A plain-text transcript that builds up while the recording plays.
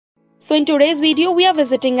So in today's video, we are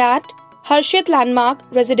visiting at Harshit Landmark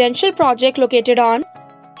residential project located on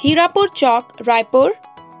Hirapur Chowk, Raipur.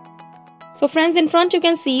 So friends, in front you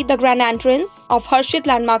can see the grand entrance of Harshit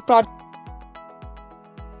Landmark project.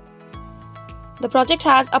 The project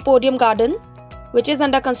has a podium garden which is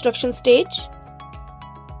under construction stage.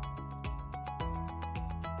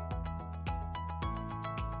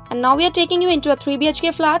 And now we are taking you into a 3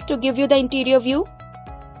 BHK flat to give you the interior view.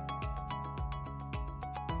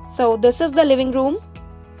 So this is the living room.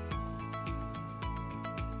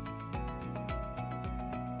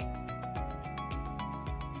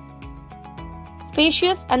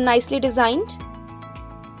 Spacious and nicely designed.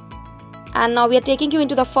 And now we are taking you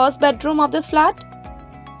into the first bedroom of this flat,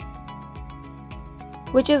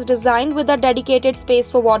 which is designed with a dedicated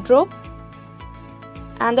space for wardrobe.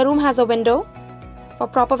 And the room has a window for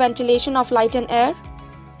proper ventilation of light and air.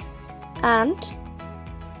 And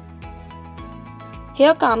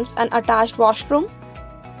here comes an attached washroom.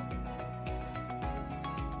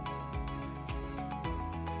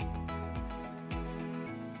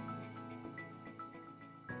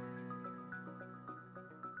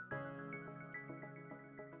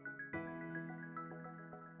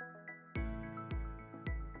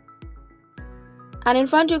 And in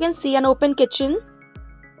front you can see an open kitchen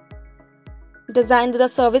designed with a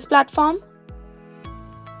service platform.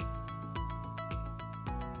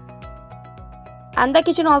 And the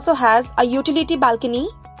kitchen also has a utility balcony.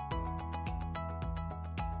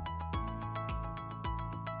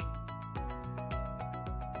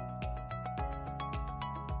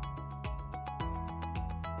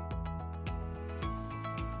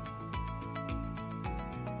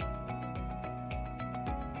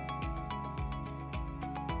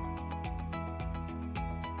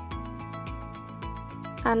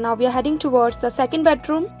 And now we are heading towards the second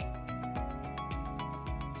bedroom.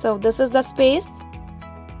 So this is the space.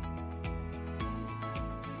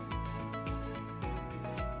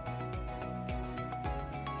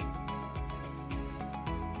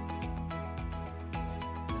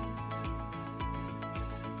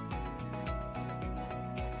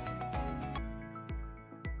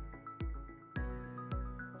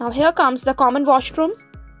 Now here comes the common washroom.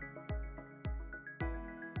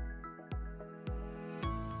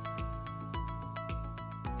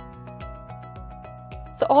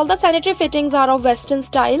 So all the sanitary fittings are of Western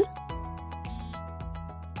style.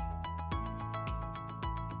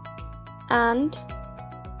 And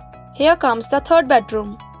here comes the third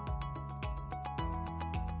bedroom.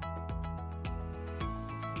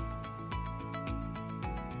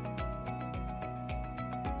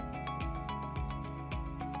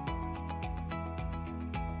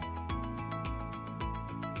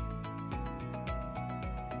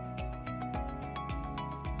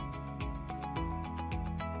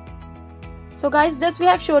 So guys, this we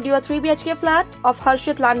have showed you a 3 BHK flat of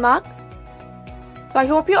Harshit Landmark. So I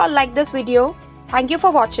hope you all like this video. Thank you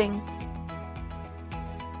for watching.